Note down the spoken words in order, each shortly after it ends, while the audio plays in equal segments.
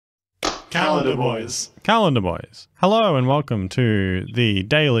Calendar Boys. Calendar Boys. Hello and welcome to the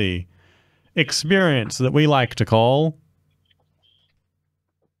daily experience that we like to call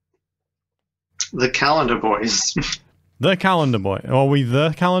The Calendar Boys. the Calendar Boy. Are we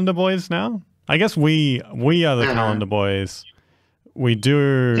the Calendar Boys now? I guess we are the Calendar Boys. We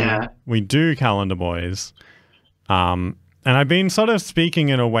do Calendar Boys. And I've been sort of speaking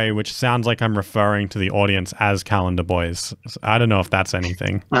in a way which sounds like I'm referring to the audience as Calendar Boys. I don't know if that's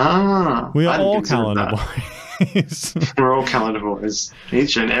anything. We are all Calendar Boys. We're all Calendar Boys.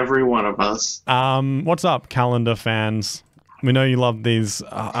 Each and every one of us. What's up, calendar fans? We know you love these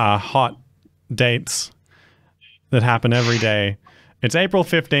hot dates that happen every day. It's April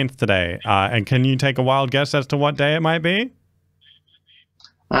 15th today. And can you take a wild guess as to what day it might be?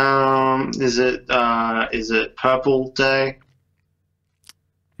 Is it Purple Day?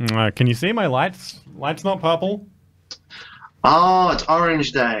 Can you see my lights? Light's not purple. Oh, it's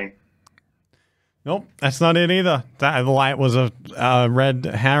Orange Day. Nope, that's not it either. The light was a red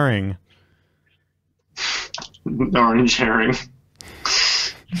herring. Orange herring.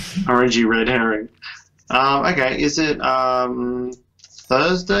 Orangey red herring. Okay, is it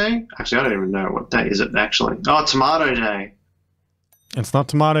Thursday? Actually, I don't even know what day is it actually. Oh, Tomato Day. It's not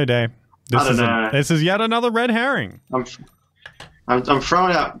Tomato Day. I don't know. This is yet another red herring. I'm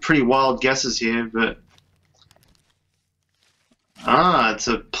throwing out pretty wild guesses here, but it's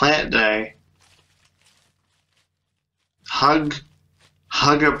a Plant Day. Hug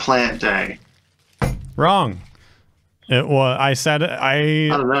a Plant Day. Wrong. It was. I said. I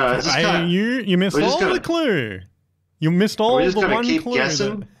don't know. You missed all the clue. You missed all the one clue.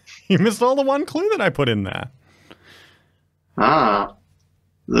 Guessing? You missed all the one clue that I put in there.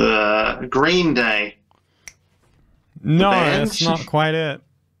 The Green Day. No, that's not quite it.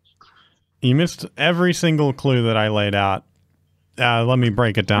 You missed every single clue that I laid out. Let me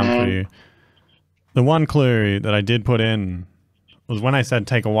break it down for you. The one clue that I did put in was when I said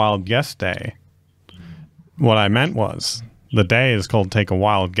take a wild guess day. What I meant was the day is called Take a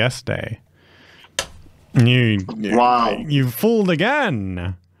Wild Guess Day. You fooled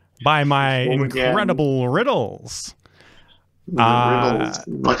again by my incredible riddles. Riddles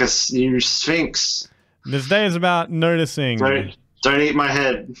like a new sphinx. This day is about noticing. Don't eat my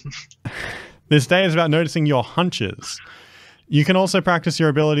head. This day is about noticing your hunches. You can also practice your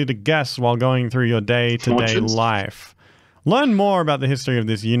ability to guess while going through your day-to-day life. Learn more about the history of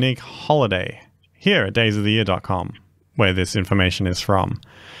this unique holiday here at daysoftheyear.com, where this information is from.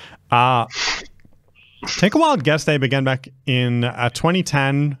 Take a Wild Guess Day began back in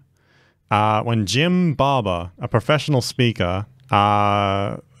 2010 when Jim Barber, a professional speaker,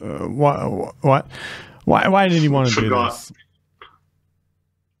 Why did he want to do this?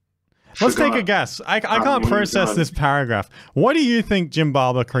 Let's take a guess. I can't process this paragraph. What do you think Jim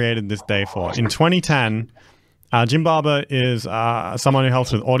Barber created this day for? In 2010, Jim Barber is someone who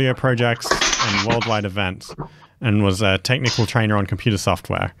helps with audio projects and worldwide events and was a technical trainer on computer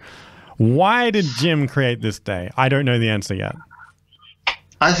software. Why did Jim create this day? I don't know the answer yet.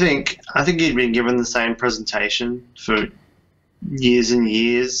 I think he'd been given the same presentation for years and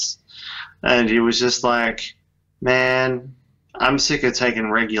years, and he was just like, man, I'm sick of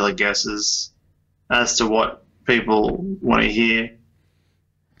taking regular guesses as to what people want to hear.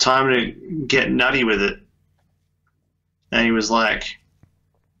 Time to get nutty with it. And he was like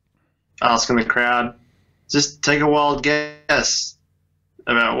asking the crowd, just take a wild guess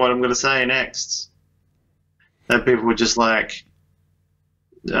about what I'm going to say next. And people were just like,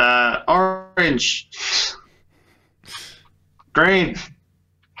 orange, green.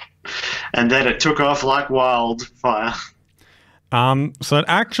 And then it took off like wildfire. So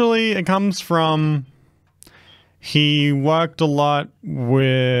it comes from, he worked a lot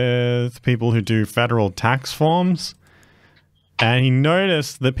with people who do federal tax forms, and he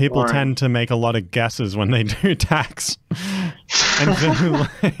noticed that people tend to make a lot of guesses when they do tax. And so,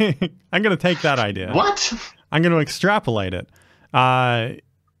 like, I'm going to take that idea. What? I'm going to extrapolate it.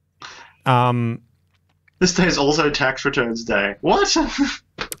 This day is also tax returns day. What?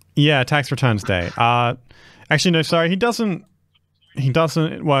 Yeah, tax returns day. Actually, no, sorry, he doesn't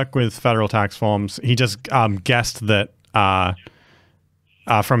work with federal tax forms. He just guessed that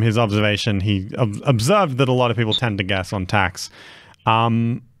from his observation, he observed that a lot of people tend to guess on tax.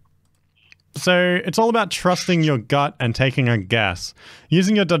 So it's all about trusting your gut and taking a guess.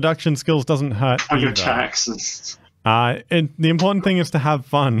 Using your deduction skills doesn't hurt on either. your taxes. The important thing is to have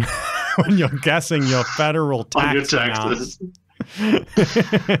fun when you're guessing your federal tax on your taxes.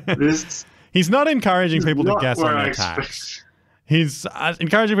 He's not encouraging people to guess on their tax. He's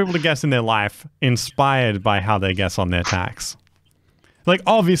encouraging people to guess in their life, inspired by how they guess on their tax. Like,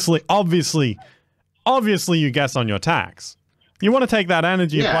 obviously, you guess on your tax. You want to take that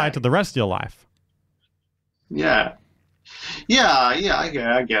energy and apply it to the rest of your life. Yeah.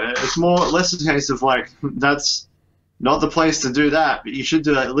 I get it. It's less a case of like, that's not the place to do that, but you should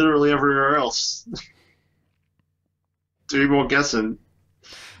do that literally everywhere else. Do more guessing.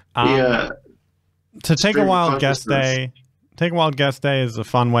 Yeah. To take a wild guess day. Take a wild guess day is a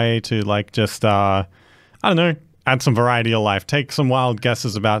fun way to like just I don't know, add some variety to your life. Take some wild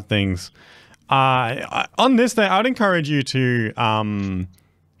guesses about things. On this day, I would encourage you to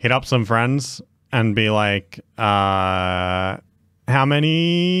hit up some friends and be like, how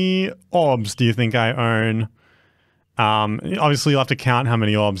many orbs do you think I own? Obviously, you'll have to count how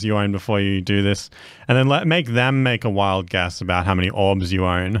many orbs you own before you do this. And then make them make a wild guess about how many orbs you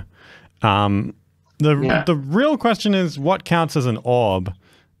own. The real question is, what counts as an orb?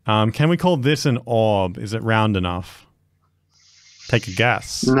 Can we call this an orb? Is it round enough? Take a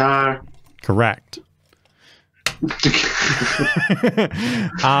guess. No. Correct.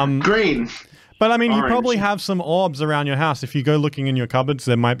 Green. But I mean, Orange. You probably have some orbs around your house. If you go looking in your cupboards,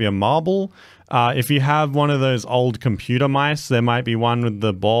 there might be a marble. If you have one of those old computer mice, there might be one with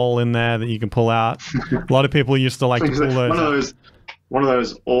the ball in there that you can pull out. A lot of people used to like to pull those. One of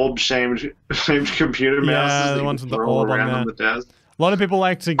those orb-shaped computer mouses. Yeah, the ones with the orb on the desk. A lot of people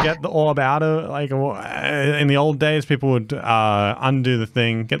like to get the orb out of, like, in the old days, people would undo the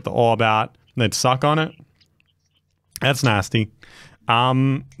thing, get the orb out, and they'd suck on it. That's nasty.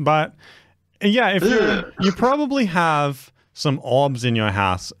 But yeah, if you probably have some orbs in your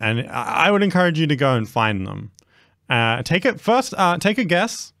house, and I would encourage you to go and find them. Take a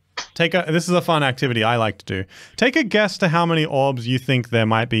guess. This is a fun activity I like to do. Take a guess to how many orbs you think there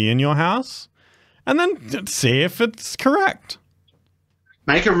might be in your house, and then see if it's correct.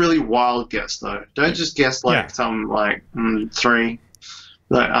 Make a really wild guess, though. Don't just guess like something like 3.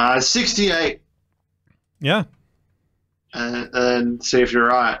 Like 68. Yeah. And see if you're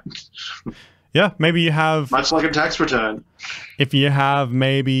right. Yeah, maybe you have... Much like a tax return. If you have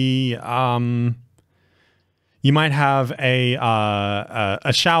maybe... you might have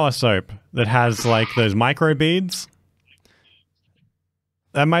a shower soap that has like those micro beads.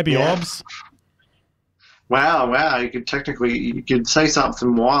 That might be orbs. Wow! You could say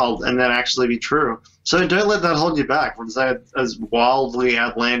something wild and then actually be true. So don't let that hold you back from saying as wildly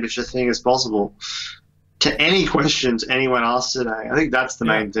outlandish a thing as possible. To any questions anyone asks today, I think that's the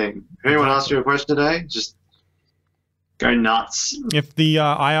main thing. If anyone asks you a question today, just go nuts. If the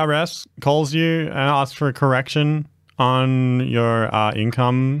IRS calls you and asks for a correction on your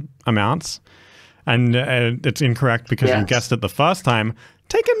income amounts, and it's incorrect because you guessed it the first time,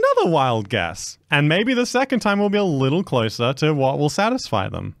 take another wild guess. And maybe the second time will be a little closer to what will satisfy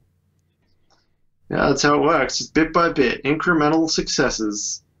them. Yeah, that's how it works. It's bit by bit. Incremental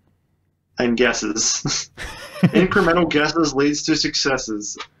successes and guesses. Incremental guesses leads to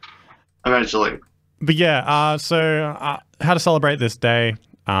successes eventually. But yeah, so how to celebrate this day.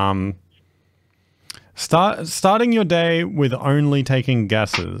 Starting your day with only taking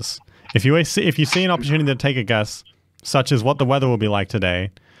guesses. If you see an opportunity to take a guess, such as what the weather will be like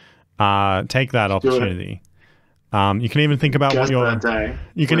today, take that opportunity. You can even think about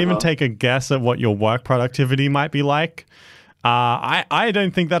take a guess at what your work productivity might be like. I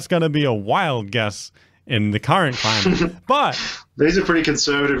don't think that's going to be a wild guess in the current climate, but these are pretty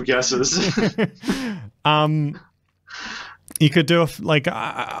conservative guesses. You could do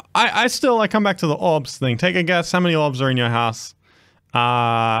I come back to the orbs thing. Take a guess how many orbs are in your house.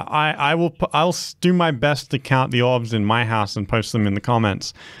 I'll do my best to count the orbs in my house and post them in the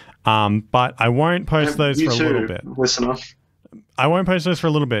comments. But I won't post those for a little bit. Listener. I won't post those for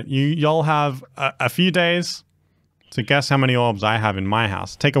a little bit. Y'all have a few days to guess how many orbs I have in my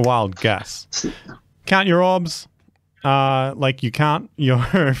house. Take a wild guess. Count your orbs like you count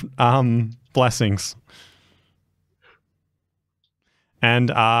your blessings.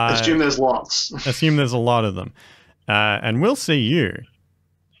 And assume there's lots. Assume there's a lot of them. And we'll see you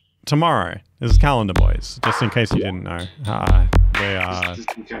tomorrow. This is Calendar Boys, just in case you didn't know. We are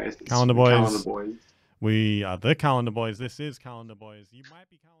Calendar Boys. We are the Calendar Boys. This is Calendar Boys. You might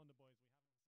be Calendar